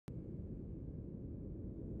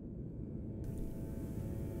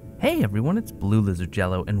Hey everyone, it's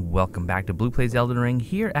BlueLizardJello and welcome back to Blue Plays Elden Ring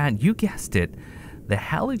here at, you guessed it, the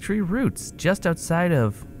Erdtree roots just outside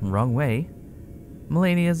of, wrong way,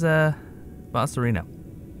 Malenia's boss arena.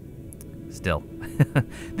 Still,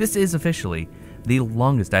 this is officially the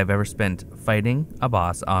longest I've ever spent fighting a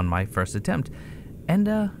boss on my first attempt.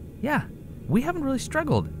 And yeah, we haven't really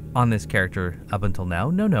struggled on this character up until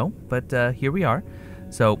now, but here we are.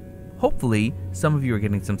 So hopefully, some of you are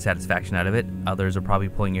getting some satisfaction out of it. Others are probably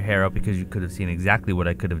pulling your hair out because you could have seen exactly what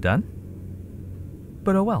I could have done.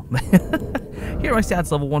 But oh well. Here are my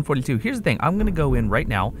stats, level 142. Here's the thing. I'm going to go in right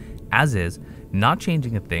now, as is, not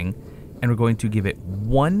changing a thing, and we're going to give it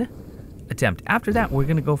one attempt. After that, we're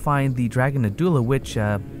going to go find the Dragon Adula, which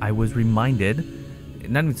I was reminded,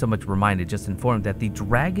 not even so much reminded, just informed that the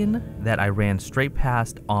dragon that I ran straight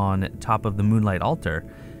past on top of the Moonlight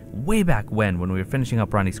Altar way back when we were finishing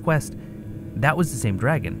up Ronnie's quest, that was the same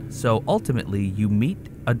dragon. So ultimately, you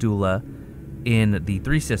meet Adula in the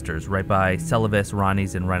Three Sisters, right by Celavis,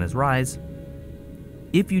 Ronnie's, and Rena's Rise.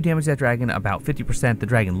 If you damage that dragon about 50%, the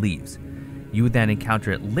dragon leaves. You would then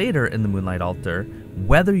encounter it later in the Moonlight Altar,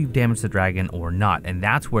 whether you've damaged the dragon or not, and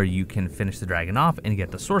that's where you can finish the dragon off and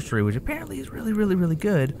get the sorcery, which apparently is really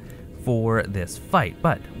good for this fight.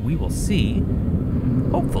 But we will see,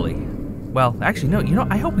 hopefully. Well, actually, no, you know,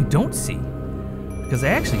 I hope we don't see. Because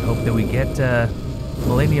I actually hope that we get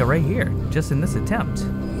Malenia right here, just in this attempt.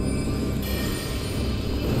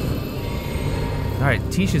 Alright,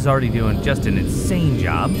 Tisha's already doing just an insane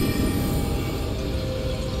job.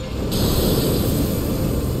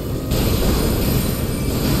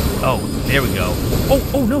 Oh, there we go.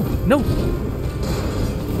 Oh, no.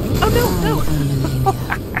 Oh,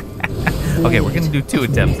 no. Okay, we're gonna do 2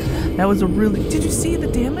 attempts. That was a really... Did you see the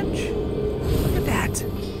damage? Look at that.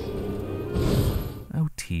 Oh,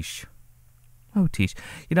 Tish. Oh, Tish.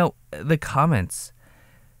 You know, the comments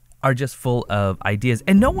are just full of ideas,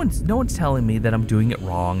 and no one's telling me that I'm doing it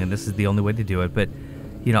wrong and this is the only way to do it, but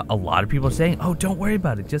you know, a lot of people are saying, oh, don't worry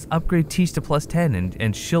about it, just upgrade Tish to +10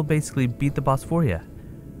 and she'll basically beat the boss for you.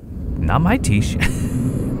 Not my Tish.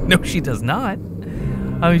 No, she does not.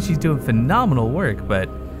 I mean, she's doing phenomenal work, but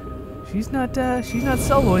she's not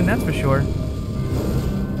soloing, that's for sure.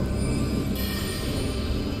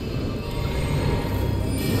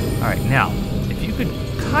 Alright, now, if you could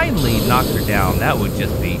kindly knock her down, that would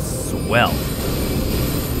just be swell.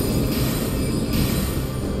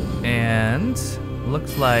 And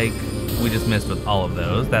looks like we just missed with all of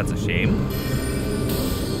those. That's a shame.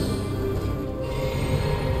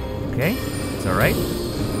 Okay, it's alright.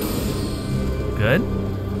 Good.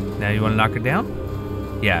 Now you want to knock her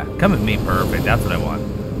down? Yeah, come at me, perfect. That's what I want.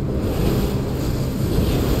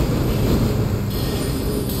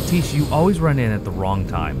 Tish, you always run in at the wrong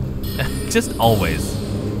time. Just always.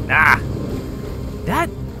 Ah! That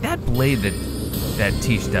blade that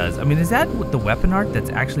Tish does, I mean, is that the weapon art that's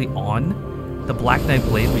actually on the Black Knight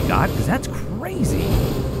blade we got? Because that's crazy.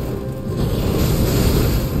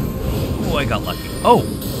 Oh, I got lucky. Oh!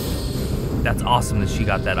 That's awesome that she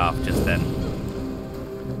got that off just then.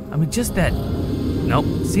 I mean, just that...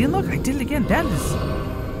 Nope. See, look, I did it again.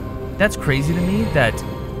 That's crazy to me that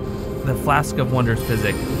the Flask of Wonders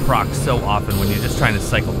physic procs so often when you're just trying to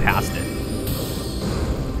cycle past it.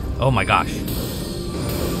 Oh my gosh.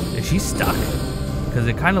 Is she stuck? Because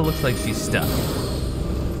it kind of looks like she's stuck.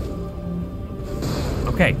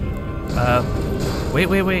 Okay.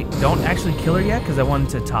 Wait. Don't actually kill her yet because I wanted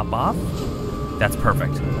to top off. That's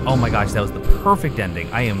perfect. Oh my gosh, that was the perfect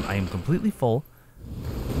ending. I am completely full.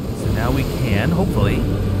 So now we can, hopefully.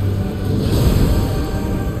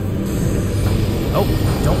 Oh,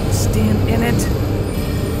 don't stand in it.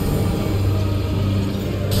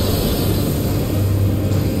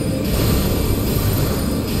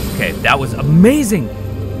 Okay, that was amazing.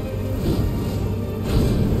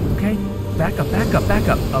 Okay, back up.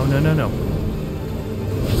 Oh, no.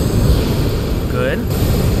 Good.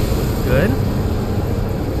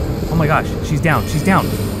 Oh my gosh, she's down.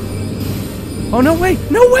 Oh, no way!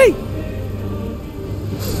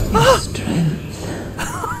 Your strength.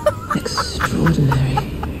 Extraordinary.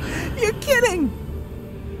 You're kidding!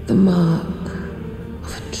 The mark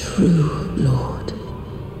of a true lord.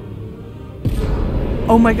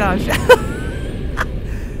 Oh my gosh.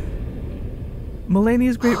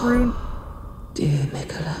 Malenia's great rune. Dear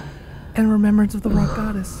Mikola. And remembrance of the rock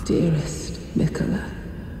goddess. Dearest Mikola,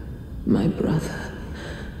 my brother.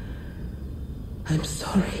 I'm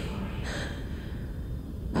sorry.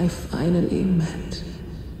 I finally met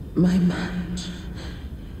my match.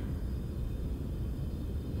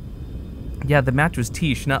 Yeah, the match was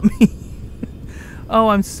Tish, not me. Oh,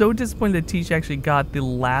 I'm so disappointed that Tish actually got the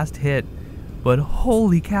last hit But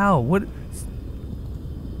holy cow, what...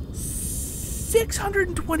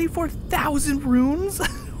 624,000 runes?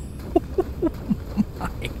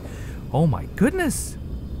 Oh my goodness.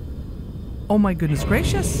 Oh my goodness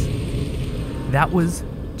gracious. That was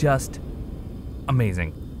just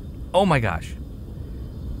amazing. Oh my gosh.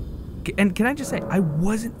 And can I just say, I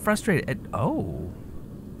wasn't frustrated. Oh,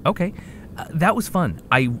 okay. That was fun.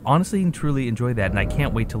 I honestly and truly enjoyed that, and I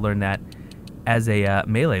can't wait to learn that as a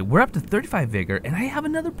melee. We're up to 35 vigor, and I have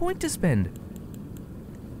another point to spend.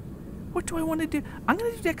 What do I want to do? I'm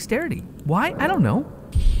going to do dexterity. Why? I don't know.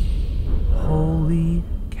 Holy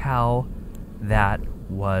cow. That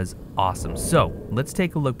was awesome. So, let's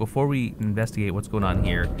take a look before we investigate what's going on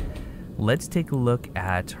here. Let's take a look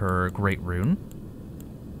at her Great Rune.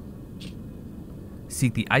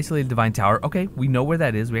 Seek the isolated divine tower. Okay, we know where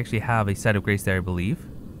that is. We actually have a site of grace there, I believe.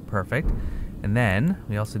 Perfect. And then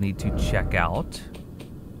we also need to check out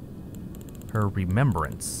her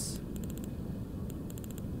remembrance.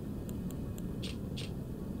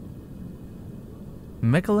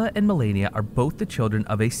 Miquella and Malenia are both the children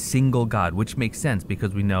of a single god, which makes sense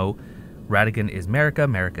because we know Radagon is Marika,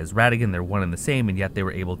 Marika is Radagon, they're one and the same, and yet they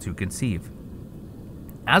were able to conceive.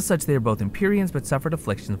 As such, they are both Empyreans, but suffered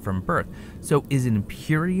affliction from birth. So is an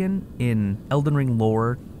Empyrean in Elden Ring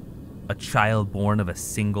lore a child born of a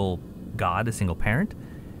single god, a single parent?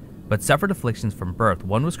 But suffered afflictions from birth.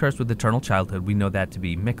 One was cursed with eternal childhood, we know that to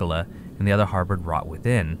be Miquella, and the other harbored rot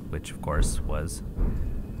within, which of course was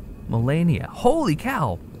Malenia. Holy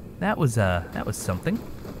cow! That was something.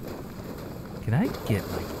 Can I get,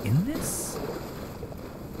 like, in this?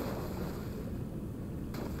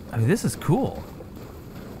 I mean, this is cool.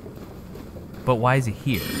 But why is it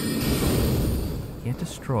here? Can't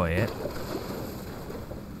destroy it.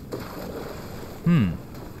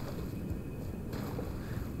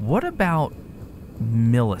 What about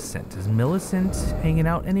Millicent? Is Millicent hanging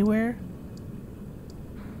out anywhere?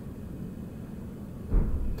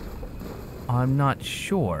 I'm not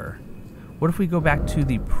sure. What if we go back to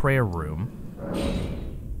the prayer room?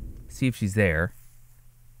 See if she's there.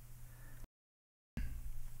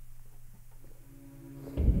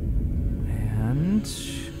 And...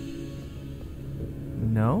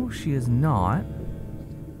 no, she is not.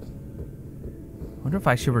 Wonder if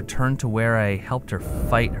I should return to where I helped her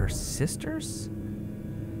fight her sisters?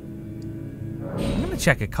 I'm gonna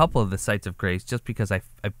check a couple of the sites of grace just because I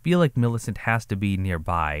feel like Millicent has to be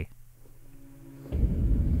nearby.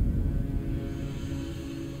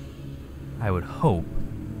 I would hope,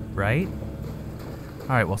 right?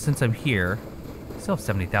 Alright, well, since I'm here, I still have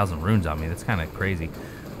 70,000 runes on me. That's kind of crazy.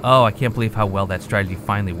 Oh, I can't believe how well that strategy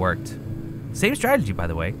finally worked. Same strategy, by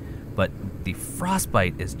the way, but the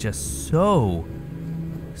frostbite is just so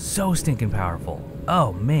stinking powerful.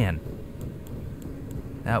 Oh, man.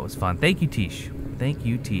 That was fun. Thank you, Tish. Thank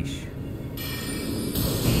you, Tish.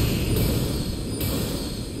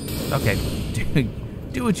 Okay,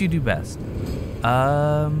 do what you do best.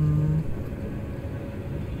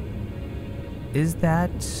 Is that...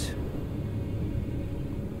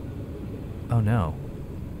 oh no.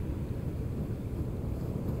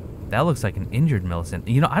 That looks like an injured Millicent.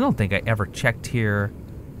 You know, I don't think I ever checked here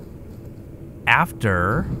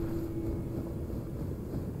after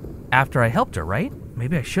I helped her, right?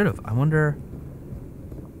 Maybe I should have. I wonder...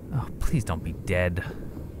 oh, please don't be dead.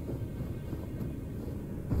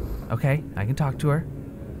 Okay, I can talk to her.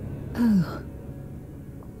 Oh.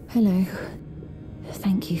 Hello.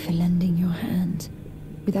 Thank you for lending your hand.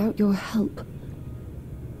 Without your help,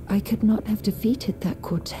 I could not have defeated that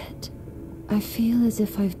quartet. I feel as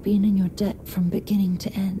if I've been in your debt from beginning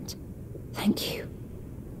to end. Thank you.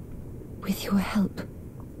 With your help,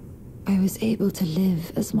 I was able to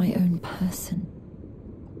live as my own person,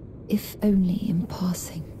 if only in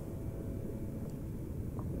passing.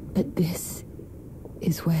 But this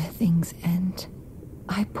is where things end.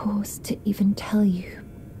 I paused to even tell you,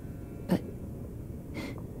 but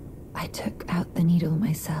I took out the needle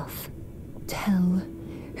myself. Tell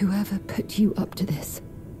whoever put you up to this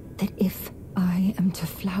that if I am to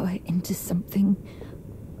flower into something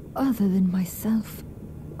other than myself,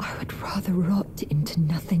 I would rather rot into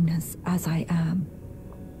nothingness as I am.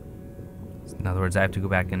 In other words, I have to go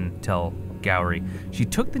back and tell Gowry. She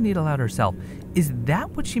took the needle out herself. Is that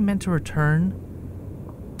what she meant to return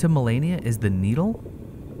to Malenia? Is the needle?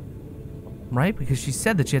 Right? Because she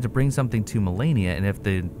said that she had to bring something to Malenia, and if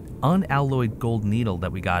the unalloyed gold needle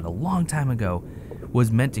that we got a long time ago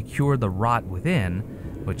was meant to cure the rot within,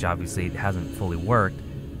 which obviously hasn't fully worked,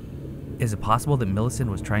 is it possible that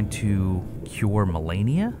Millicent was trying to cure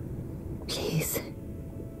Malenia? Please,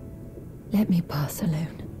 let me pass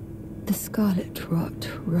alone. The scarlet rot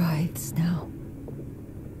writhes now,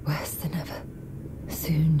 worse than ever.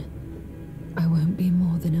 Soon, I won't be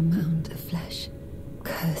more than a mound of flesh,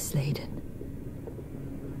 curse-laden,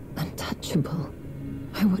 untouchable.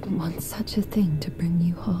 I wouldn't want such a thing to bring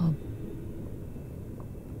you harm.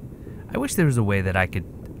 I wish there was a way that I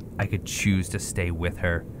could choose to stay with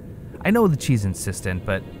her. I know that she's insistent,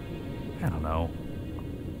 but I don't know.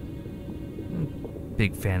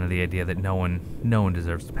 Big fan of the idea that no one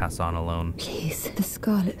deserves to pass on alone. Please, the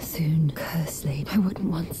scarlet soon, curse-laden. I wouldn't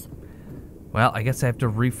want. Well, I guess I have to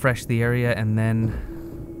refresh the area and then...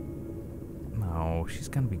 No, she's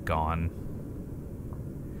gonna be gone.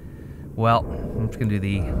 Well, I'm just gonna do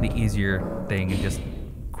the easier thing and just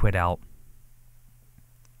quit out.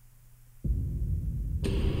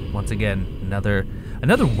 Once again, another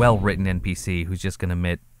well-written NPC who's just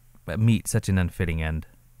gonna meet such an unfitting end.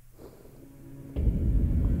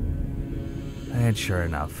 And sure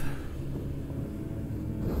enough,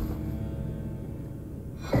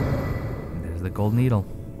 there's the gold needle.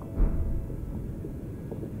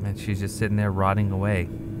 And she's just sitting there rotting away.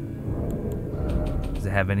 Does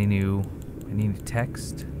it have any new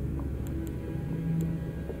text?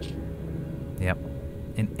 Yep.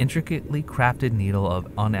 An intricately crafted needle of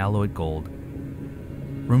unalloyed gold.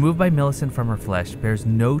 Removed by Millicent from her flesh, bears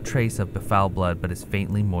no trace of befouled blood but is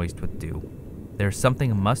faintly moist with dew. There is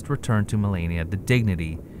something must return to Malenia, the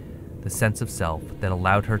dignity, the sense of self that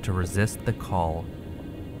allowed her to resist the call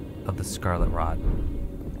of the scarlet rot.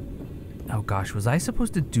 Oh gosh, was I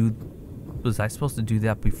supposed to do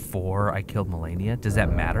that before I killed Malenia? Does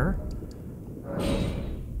that matter?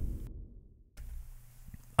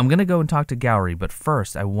 I'm gonna go and talk to Gowry, but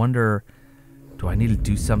first I wonder, do I need to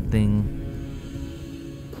do something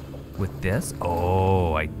with this?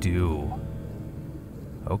 Oh, I do.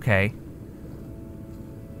 Okay.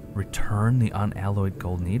 Return the unalloyed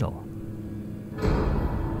gold needle.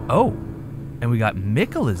 Oh, and we got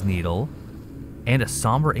Mikola's needle and a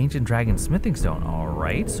somber ancient dragon smithing stone. All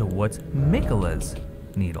right, so what's Mikola's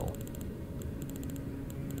needle?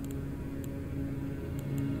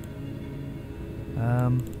 I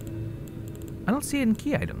don't see it in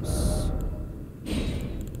key items.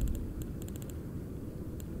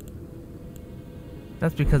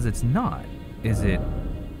 That's because it's not. Is it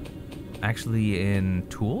actually in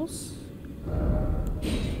tools?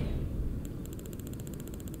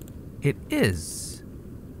 It is.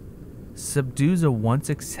 Subdues a once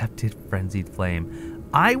accepted frenzied flame.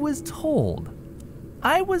 I was told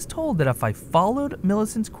that if I followed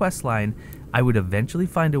Millicent's questline, I would eventually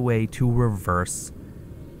find a way to reverse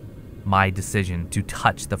my decision to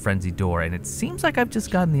touch the frenzied door, and it seems like I've just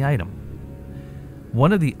gotten the item.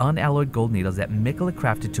 One of the unalloyed gold needles that Mikola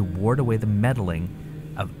crafted to ward away the meddling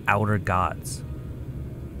of outer gods.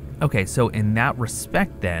 Okay, so in that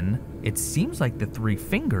respect then, it seems like the three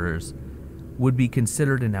fingers would be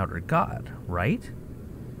considered an outer god, right?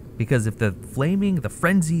 Because if the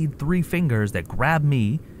frenzied three fingers that grabbed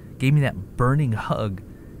me, gave me that burning hug,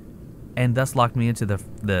 and thus locked me into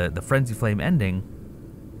the frenzy flame ending,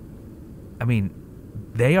 I mean,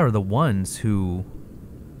 they are the ones who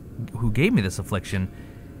gave me this affliction,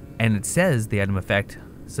 and it says the item effect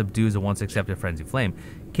subdues a once accepted frenzy flame,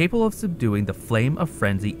 capable of subduing the flame of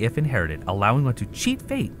frenzy if inherited, allowing one to cheat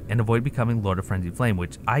fate and avoid becoming Lord of Frenzy Flame,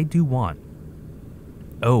 which I do want.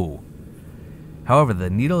 Oh. However, the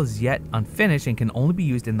needle is yet unfinished and can only be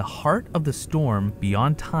used in the heart of the storm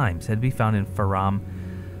beyond time, said to be found in Faram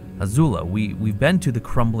Azula. We've been to the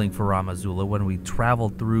crumbling Faram Azula when we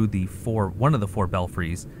traveled through one of the four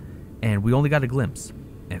belfries, and we only got a glimpse.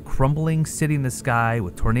 A crumbling city in the sky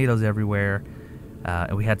with tornadoes everywhere,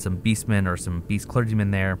 and we had some beastmen or some beast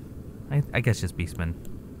clergymen there. I guess just beastmen.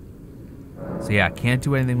 So yeah, can't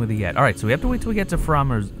do anything with it yet. All right, so we have to wait till we get to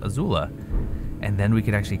Faram Azula, and then we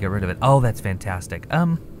can actually get rid of it. Oh, that's fantastic.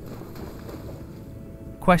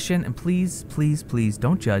 Question, and please, please, please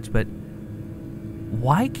don't judge, but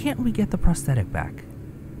why can't we get the prosthetic back?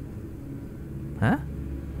 Huh?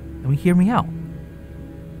 I mean, hear me out.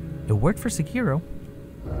 It worked for Sekiro.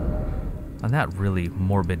 On that really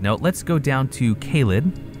morbid note, let's go down to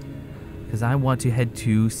Caelid, because I want to head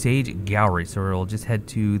to Sage Gowry. So we'll just head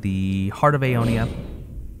to the heart of Aeonia,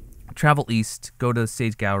 travel east, go to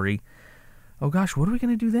Sage Gowry. Oh gosh, what are we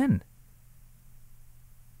going to do then?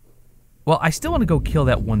 Well, I still want to go kill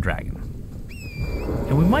that one dragon.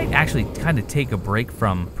 And we might actually kind of take a break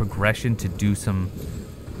from progression to do some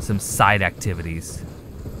side activities.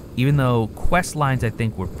 Even though quest lines, I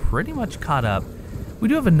think, we're pretty much caught up. We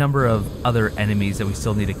do have a number of other enemies that we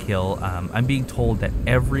still need to kill. I'm being told that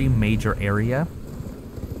every major area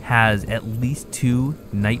has at least 2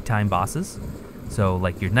 nighttime bosses. So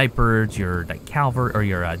like your Nightbirds, your Night Cavalry, or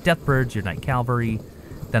your Deathbirds, your Night Cavalry.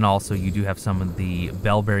 Then also you do have some of the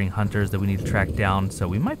bell-bearing hunters that we need to track down, so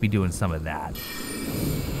we might be doing some of that.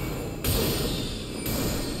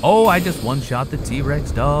 Oh, I just one-shot the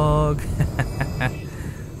T-Rex dog.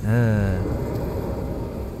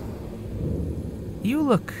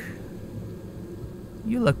 You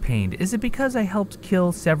look pained. Is it because I helped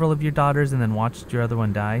kill several of your daughters and then watched your other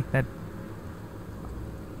one die?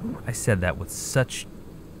 I said that with such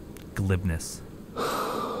glibness.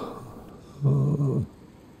 Oh,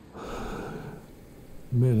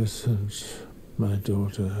 Millicent, my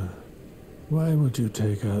daughter, why would you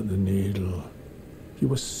take out the needle? You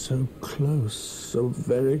were so close, so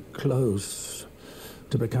very close,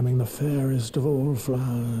 to becoming the fairest of all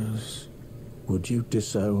flowers. Would you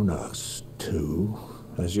disown us, too,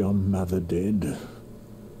 as your mother did?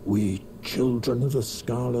 We, children of the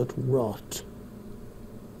scarlet rot.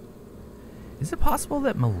 Is it possible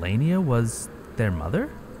that Malenia was their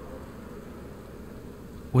mother?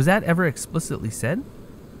 Was that ever explicitly said?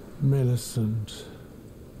 Millicent,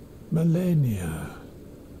 Malenia,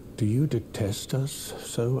 do you detest us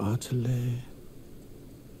so utterly?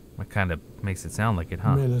 That kind of makes it sound like it,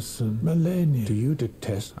 huh? Millicent, Malenia, do you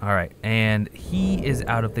detest... Alright, and he is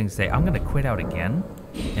out of things to say. I'm going to quit out again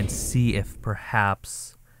and see if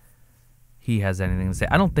perhaps he has anything to say.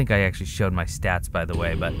 I don't think I actually showed my stats, by the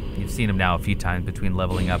way, but you've seen him now a few times between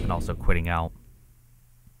leveling up and also quitting out.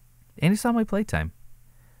 And you saw my playtime.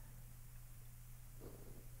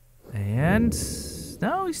 And...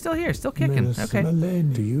 no, he's still here, still kicking. Millicent, Okay.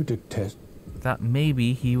 Malenia, do you detest... Thought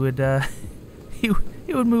maybe he would, he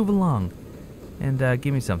would move along and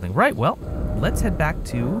give me something. Right, well, let's head back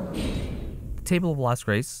to the Table of Lost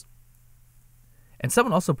Grace. And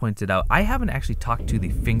someone also pointed out, I haven't actually talked to the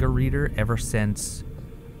finger reader ever since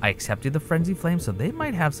I accepted the Frenzy Flame, so they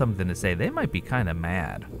might have something to say. They might be kind of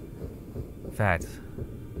mad. In fact,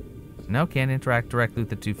 no, can't interact directly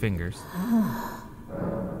with the two fingers.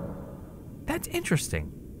 That's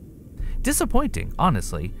interesting. Disappointing,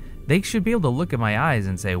 honestly. They should be able to look at my eyes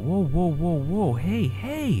and say, whoa, whoa, whoa, whoa, hey,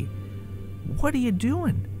 hey, what are you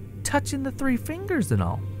doing? Touching the three fingers and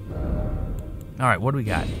all. All right, what do we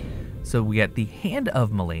got? So we got the Hand of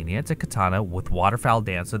Malenia. It's a katana with Waterfowl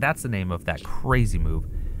Dance, so that's the name of that crazy move.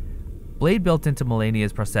 Blade built into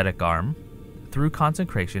Malenia's prosthetic arm. Through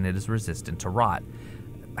consecration, it is resistant to rot.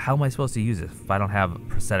 How am I supposed to use it if I don't have a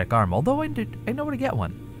prosthetic arm? Although I know where to get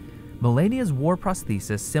one. Malenia's war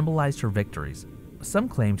prosthesis symbolized her victories. Some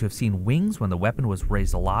claim to have seen wings when the weapon was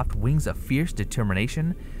raised aloft, wings of fierce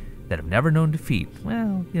determination that have never known defeat.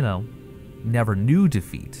 Well, you know, never knew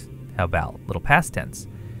defeat. How about little past tense?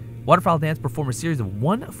 Waterfowl Dance perform a series of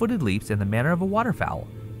one-footed leaps in the manner of a waterfowl.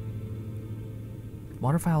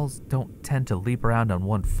 Waterfowls don't tend to leap around on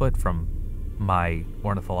one foot from my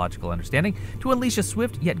ornithological understanding. To unleash a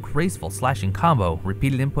swift yet graceful slashing combo,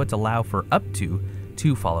 repeated inputs allow for up to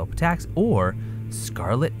 2 follow-up attacks or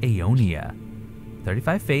Scarlet Aeonia.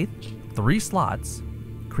 35 faith, 3 slots,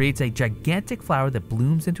 creates a gigantic flower that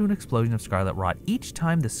blooms into an explosion of scarlet rot. Each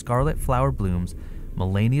time the scarlet flower blooms,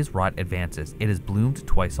 Malenia's rot advances. It has bloomed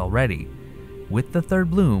twice already. With the 3rd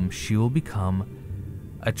bloom, she will become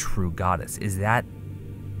a true goddess.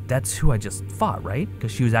 That's who I just fought, right?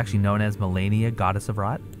 Because she was actually known as Malenia, Goddess of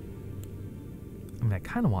Rot. I mean, I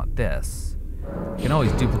kind of want this. I can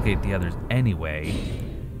always duplicate the others anyway.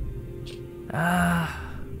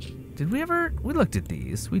 Did we ever... we looked at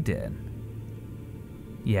these. We did.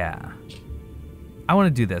 Yeah. I want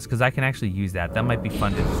to do this because I can actually use that. That might be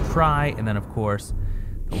fun to just try. And then, of course,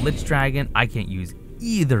 the Lich Dragon. I can't use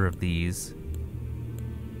either of these.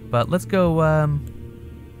 But let's go...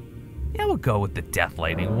 yeah, we'll go with the Death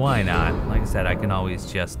Lightning. Why not? Like I said, I can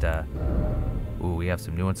always just... ooh, we have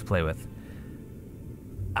some new ones to play with.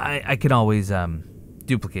 I can always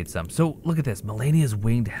duplicate some. So, look at this. Malenia's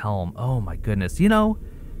Winged Helm. Oh, my goodness. You know,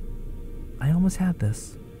 I almost had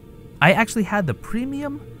this. I actually had the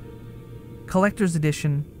premium collector's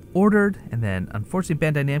edition ordered, and then, unfortunately,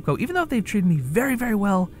 Bandai Namco, even though they've treated me very, very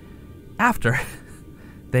well after,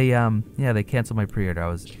 they canceled my pre-order. I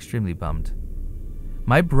was extremely bummed.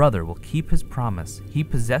 My brother will keep his promise. He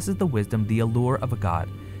possesses the wisdom, the allure of a god.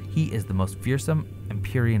 He is the most fearsome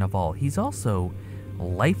Empyrean of all. He's also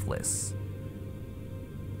lifeless.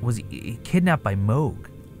 Was he kidnapped by Moog?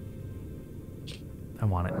 I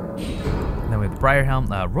want it. And then we have the Briar Helm,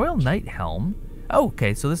 Royal Knight Helm. Oh,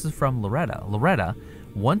 okay, so this is from Loretta. Loretta,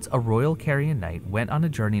 once a royal carrion knight, went on a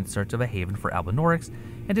journey in search of a haven for Albinorix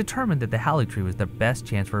and determined that the Erdtree was the best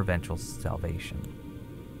chance for eventual salvation.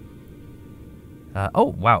 Oh,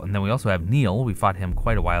 wow, and then we also have Neil. We fought him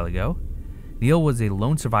quite a while ago. Neil was a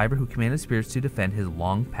lone survivor who commanded spirits to defend his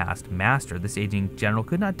long-past master. This aging general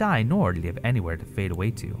could not die, nor did he have anywhere to fade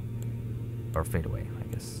away to. Or fade away, I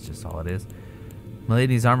guess it's just all it is.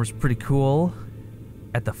 Malenia's armor's pretty cool.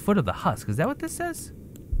 At the foot of the husk. Is that what this says?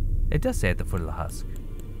 It does say at the foot of the husk.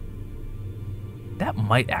 That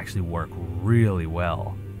might actually work really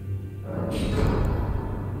well.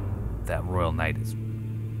 That Royal Knight is a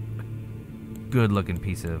good-looking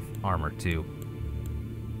piece of armor, too.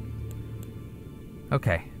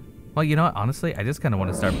 Okay. Well, you know what? Honestly, I just kind of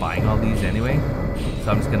want to start buying all these anyway.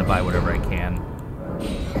 So I'm just going to buy whatever I can.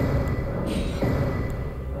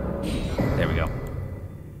 There we go.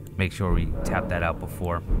 Make sure we tap that out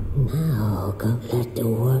before. Now, complete the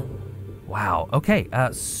work. Wow. Okay.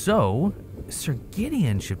 So Sir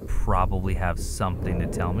Gideon should probably have something to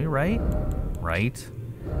tell me, right? Right.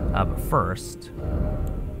 But first,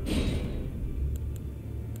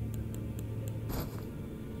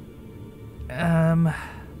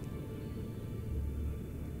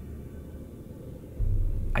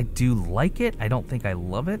 I do like it. I don't think I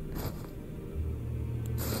love it.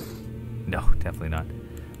 No, definitely not.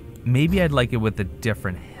 Maybe I'd like it with a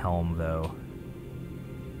different helm, though.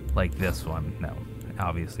 Like this one. No,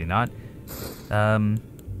 obviously not. Yeah,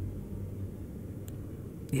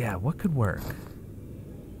 what could work?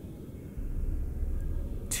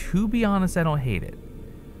 To be honest, I don't hate it.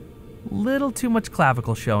 Little too much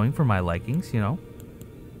clavicle showing for my likings, you know.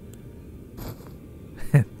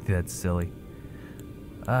 That's silly.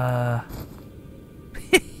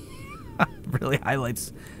 Really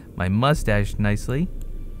highlights my mustache nicely.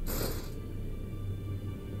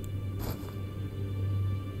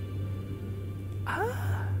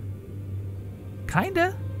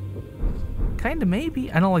 Kinda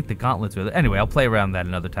maybe. I don't like the gauntlets with it. Anyway, I'll play around that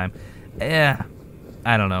another time. I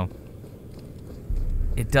don't know.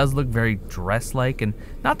 It does look very dress-like, and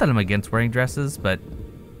not that I'm against wearing dresses, but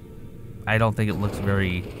I don't think it looks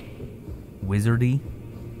very wizardy.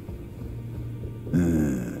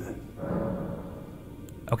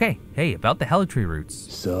 Okay, hey, about the Erdtree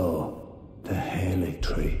roots. So, the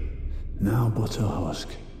Erdtree, now but a husk.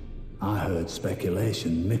 I heard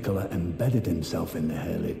speculation Mikola embedded himself in the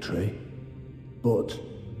Erdtree. But,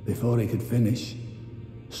 before he could finish,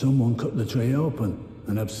 someone cut the tree open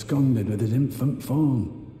and absconded with his infant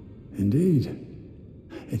form. Indeed,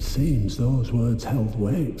 it seems those words held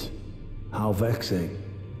weight. How vexing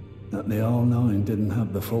that the All-Knowing didn't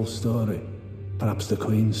have the full story. Perhaps the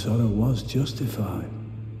Queen's sorrow was justified.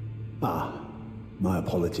 My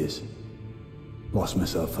apologies. Lost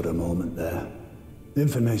myself for a moment there. The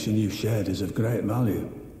information you shared is of great value.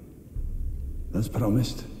 As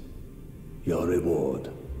promised, your reward.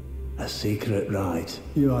 A secret rite.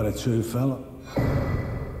 You are a true fellow.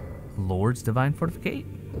 Lord's Divine Fortificate?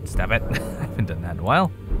 Stop it. I haven't done that in a while.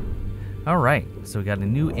 Alright, so we got a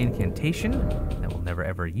new incantation that we'll never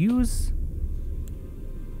ever use.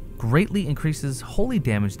 Greatly increases holy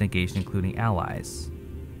damage negation, including allies.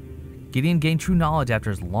 Gideon gained true knowledge after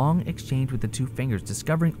his long exchange with the two fingers,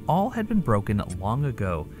 discovering all had been broken long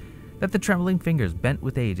ago, that the trembling fingers bent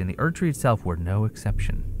with age and the Erdtree itself were no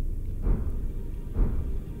exception.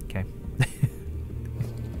 Okay.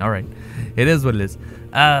 Alright. It is what it is.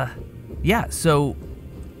 Yeah, so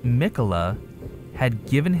Mikola had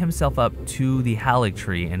given himself up to the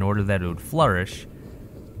Erdtree in order that it would flourish,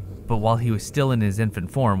 but while he was still in his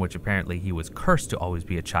infant form, which apparently he was cursed to always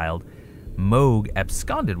be a child, Mohg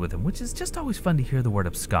absconded with him, which is just always fun to hear the word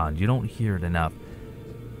abscond. You don't hear it enough.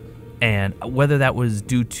 And whether that was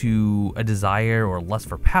due to a desire or lust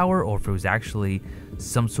for power, or if it was actually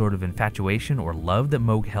some sort of infatuation or love that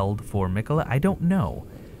Mohg held for Mikola, I don't know.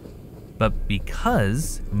 But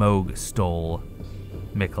because Mohg stole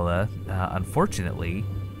Mikola, unfortunately,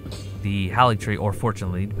 the Erdtree, or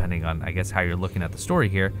fortunately, depending on, I guess, how you're looking at the story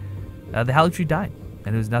here, the Erdtree died.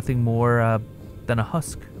 And it was nothing more than a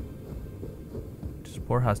husk. Just a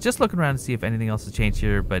poor husk. Just looking around to see if anything else has changed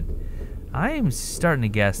here, but I am starting to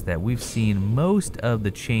guess that we've seen most of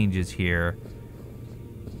the changes here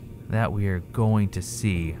that we are going to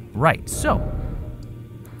see. Right, so,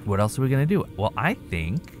 what else are we going to do? Well, I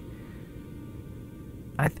think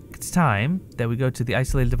it's time that we go to the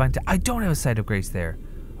Isolated Divine I don't have a Site of Grace there.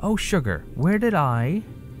 Oh, sugar. How did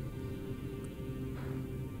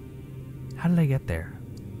I get there?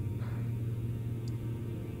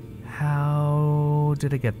 How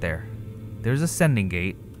did I get there? There's a Sending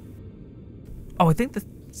Gate. Oh, I think the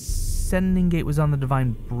Sending Gate was on the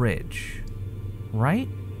Divine Bridge. Right?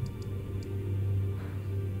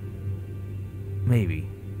 Maybe.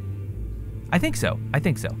 I think so. I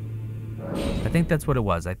think that's what it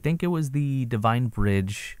was. I think it was the Divine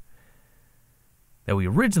Bridge that we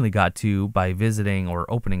originally got to by visiting or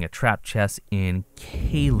opening a trap chest in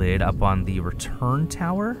Caelid up on the return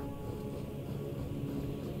tower.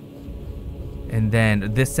 And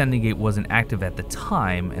then this sending gate wasn't active at the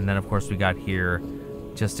time, and then of course we got here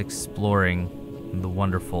just exploring the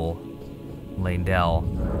wonderful Leyndell.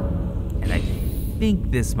 And I think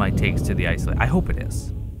this might take us to the isolate. I hope it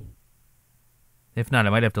is. If not, I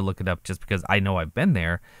might have to look it up just because I know I've been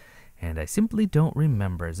there and I simply don't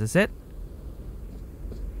remember. Is this it?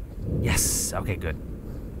 Yes. Okay, good.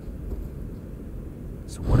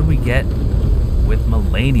 So what do we get with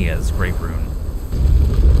Malenia's Great Rune?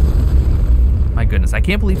 My goodness, I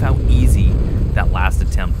can't believe how easy that last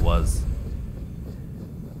attempt was.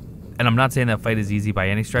 And I'm not saying that fight is easy by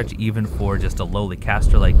any stretch, even for just a lowly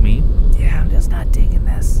caster like me. Yeah, I'm just not digging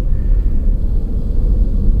this.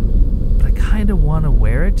 Kind of want to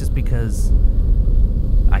wear it just because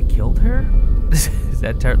I killed her. Is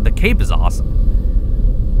that the cape is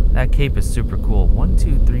awesome. That cape is super cool. 1,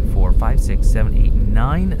 2, 3, 4, 5, 6, 7, 8,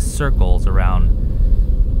 9 circles around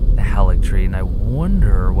the Erdtree, and I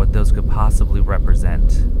wonder what those could possibly represent.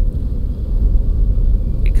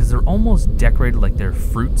 Because they're almost decorated like they're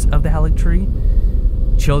fruits of the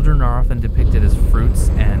Erdtree. Children are often depicted as fruits,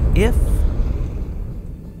 and if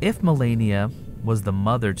Malenia was the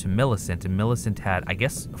mother to Millicent, and Millicent had, I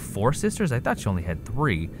guess, 4 sisters? I thought she only had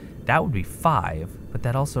 3. That would be 5, but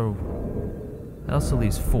that also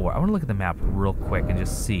leaves 4. I want to look at the map real quick and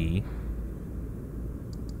just see.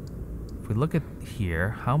 If we look at here,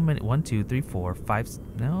 how many? 1, 2, 3, 4, 5.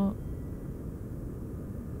 No.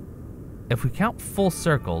 If we count full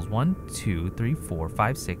circles, 1, 2, 3, 4,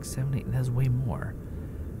 5, 6, 7, 8, that's way more.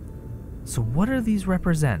 So what do these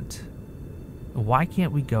represent? Why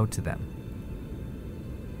can't we go to them?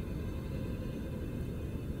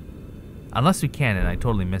 Unless we can, and I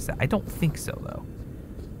totally missed that. I don't think so, though.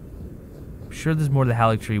 I'm sure there's more to the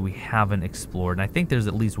Erdtree we haven't explored, and I think there's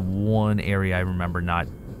at least one area I remember not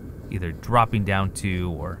either dropping down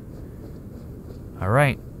to or...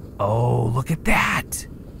 Alright. Oh, look at that!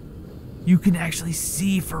 You can actually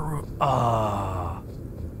see for...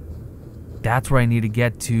 That's where I need to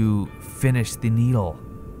get to finish the needle.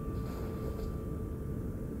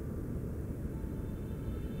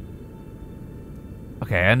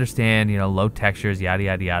 Okay, I understand, you know, low textures, yada,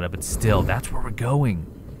 yada, yada, but still, that's where we're going.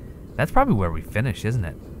 That's probably where we finish, isn't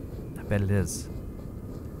it? I bet it is.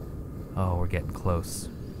 Oh, we're getting close.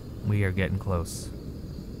 We are getting close.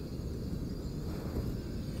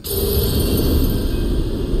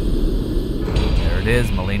 There it is,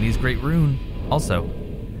 Malenia's Great Rune. Also,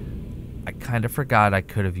 I kind of forgot I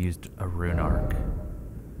could have used a rune arc.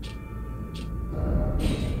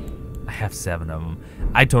 I have 7 of them.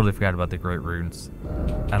 I totally forgot about the Great Runes.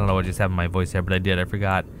 I don't know what just happened in my voice there, but I did. I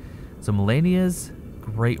forgot. So Malenia's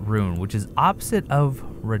Great Rune, which is opposite of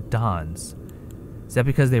Radahn's. Is that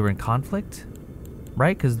because they were in conflict?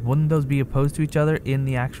 Right? Because wouldn't those be opposed to each other in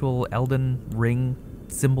the actual Elden Ring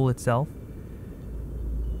symbol itself?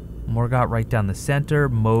 Morgott right down the center.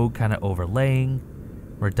 Mohg kind of overlaying.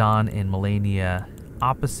 Radahn and Malenia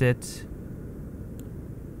opposite.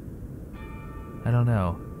 I don't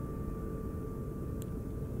know.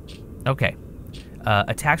 Okay.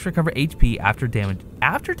 Attacks recover HP after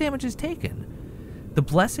damage is taken. The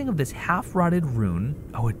blessing of this half-rotted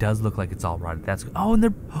rune. Oh, it does look like it's all rotted. That's oh, and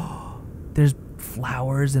there's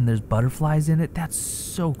flowers and there's butterflies in it. That's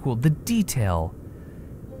so cool. The detail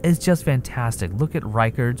is just fantastic. Look at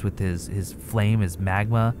Rykard's with his flame, his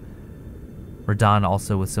magma. Radahn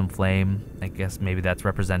also with some flame. I guess maybe that's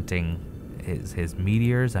representing his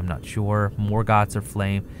meteors. I'm not sure. Morgott's are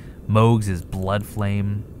flame. Mohg's is blood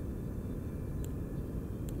flame.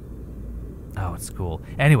 Oh, it's cool.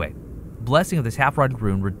 Anyway, blessing of this half-rotted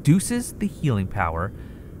rune reduces the healing power,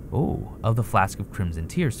 of the Flask of Crimson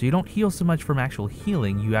Tears. So you don't heal so much from actual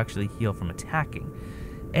healing, you actually heal from attacking.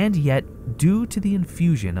 And yet, due to the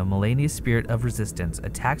infusion of Malenia's Spirit of Resistance,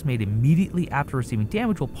 attacks made immediately after receiving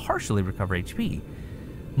damage will partially recover HP.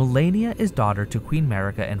 Malenia is daughter to Queen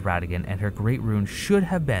Marika and Radagon, and her Great Rune should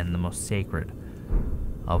have been the most sacred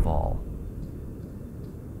of all.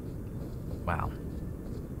 Wow.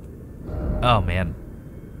 Oh, man.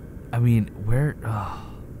 I mean,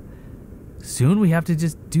 soon we have to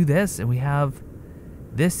just do this, and we have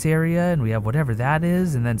this area, and we have whatever that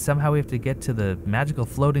is, and then somehow we have to get to the magical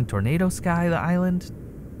floating tornado sky island.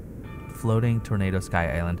 Floating tornado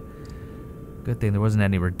sky island. Good thing there wasn't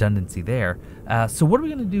any redundancy there. So what are we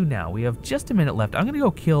going to do now? We have just a minute left. I'm going to go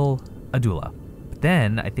kill Adula. But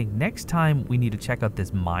then, I think next time we need to check out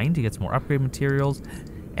this mine to get some more upgrade materials,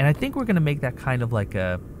 and I think we're going to make that kind of like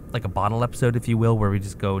a bottle episode, if you will, where we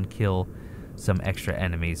just go and kill some extra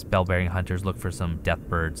enemies. Bell-bearing hunters look for some death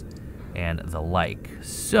birds and the like.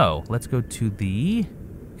 So let's go to the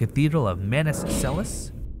Cathedral of Manus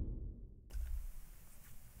Celis.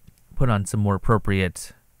 Put on some more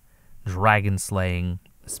appropriate dragon slaying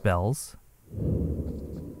spells,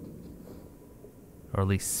 or at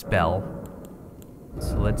least spell.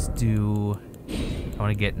 So let's do, I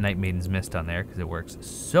want to get Night Maiden's Mist on there because it works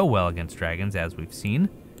so well against dragons, as we've seen.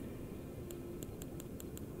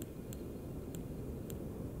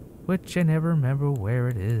 Which I never remember where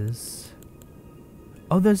it is.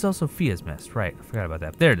 Oh, there's also Fia's Mist, right? I forgot about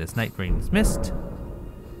that. There it is, Night Maiden's Mist.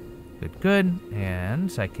 Good, good.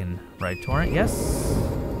 And I can ride Torrent, yes.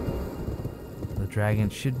 The dragon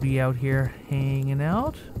should be out here hanging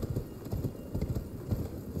out.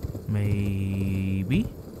 Maybe.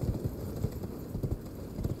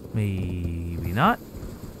 Maybe not.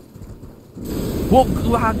 Whoa!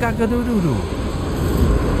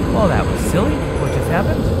 Well, that was silly. What just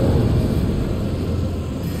happened?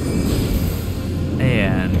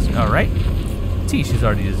 And, alright. Tish is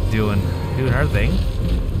already just doing her thing.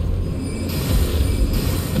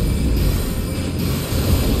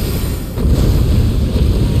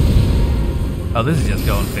 Oh, this is just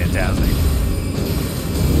going fantastic.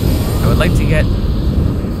 I would like to get...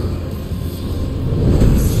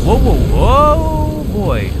 Whoa, whoa, whoa,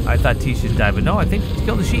 boy. I thought Tish should die, but no, I think she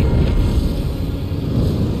killed the sheep.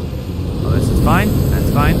 Oh, this is fine. That's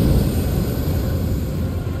fine.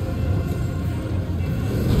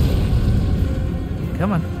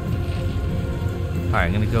 Come on. Alright,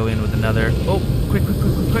 I'm going to go in with another... Oh, quick, quick,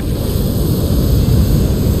 quick, quick, quick.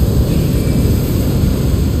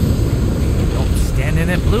 Don't stand in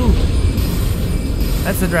it, Blue.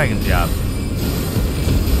 That's the dragon's job.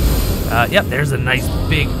 Yep, there's a nice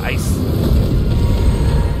big ice.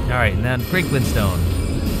 Alright, and then break Glintstone.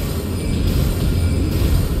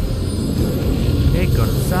 Okay, go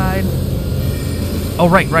to the side. Oh,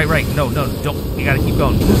 right. No, don't. You gotta keep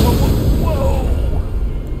going. Whoa.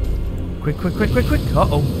 Quick.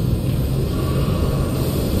 Uh-oh.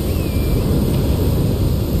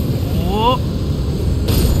 Whoa.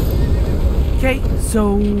 Okay,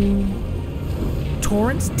 so...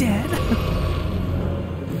 Torrent's dead?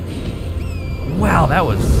 Wow, that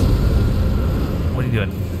was... What are you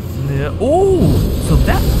doing? Oh, so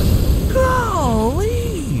that...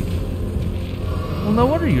 Golly! Well, no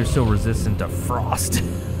wonder you're so resistant to frost.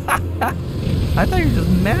 I thought you were just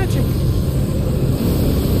magic.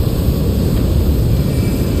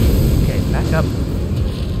 Okay, back up.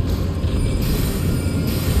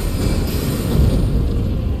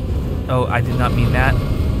 Oh, I did not mean that.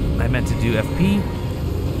 I meant to do FP.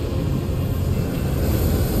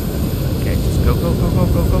 Okay, just go.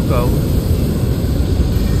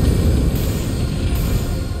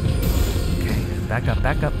 Okay,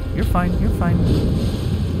 back up. You're fine.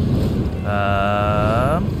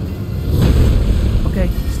 Okay,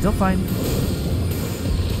 still fine.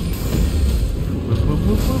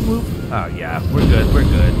 Whoop. Oh yeah, we're good.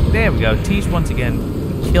 There we go. Tish once again.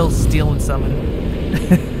 Kill, steal, and summon.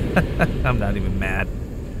 I'm not even mad.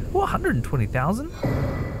 120,000?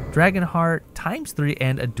 Dragon Heart ×3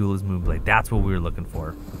 and a Duelist Moonblade. That's what we were looking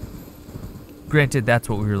for. Granted, that's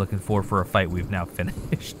what we were looking for a fight we've now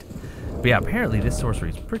finished. But yeah, apparently this sorcery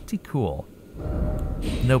is pretty cool.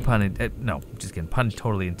 No pun, no, just kidding. Pun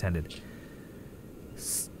totally intended.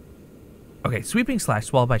 Okay, sweeping slash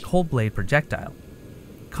swallowed by cold blade projectile.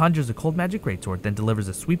 Conjures a cold magic greatsword, then delivers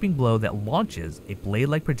a sweeping blow that launches a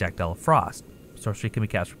blade-like projectile of frost. Sorcery can be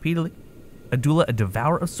cast repeatedly. Adula, a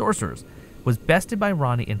devourer of sorcerers, was bested by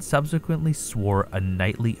Ranni and subsequently swore a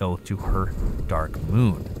knightly oath to her dark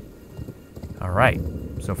moon. Alright,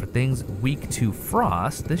 so for things weak to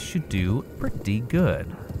frost, this should do pretty good.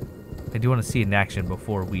 I do want to see it in action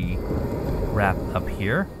before we wrap up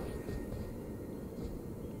here.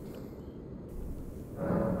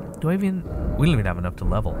 We don't even have enough to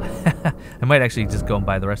level. I might actually just go and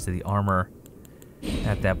buy the rest of the armor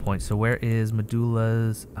at that point. So where is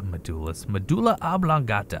Medulla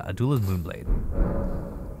Oblongata, Adula's Moonblade.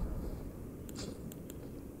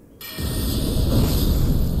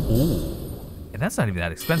 Ooh. And that's not even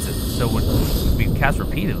that expensive. So when we cast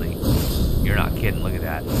repeatedly, you're not kidding, look at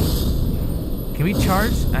that. Can we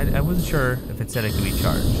charge? I wasn't sure if it said it could be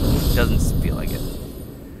charged. It doesn't feel like it.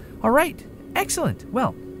 Alright, excellent.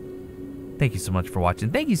 Well, thank you so much for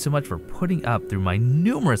watching. Thank you so much for putting up through my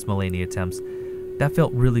numerous Malenia attempts. That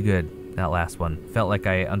felt really good, that last one. Felt like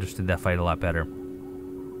I understood that fight a lot better.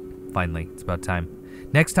 Finally, it's about time.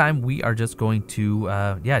 Next time, we are just going to,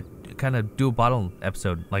 kind of do a bottle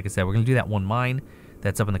episode. Like I said, we're going to do that one mine.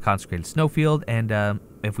 that's up in the consecrated snowfield, and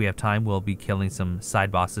if we have time, we'll be killing some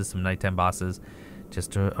side bosses, some nighttime bosses,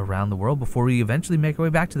 just around the world before we eventually make our way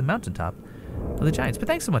back to the mountaintop of the giants. But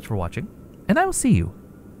thanks so much for watching, and I will see you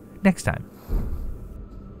next time.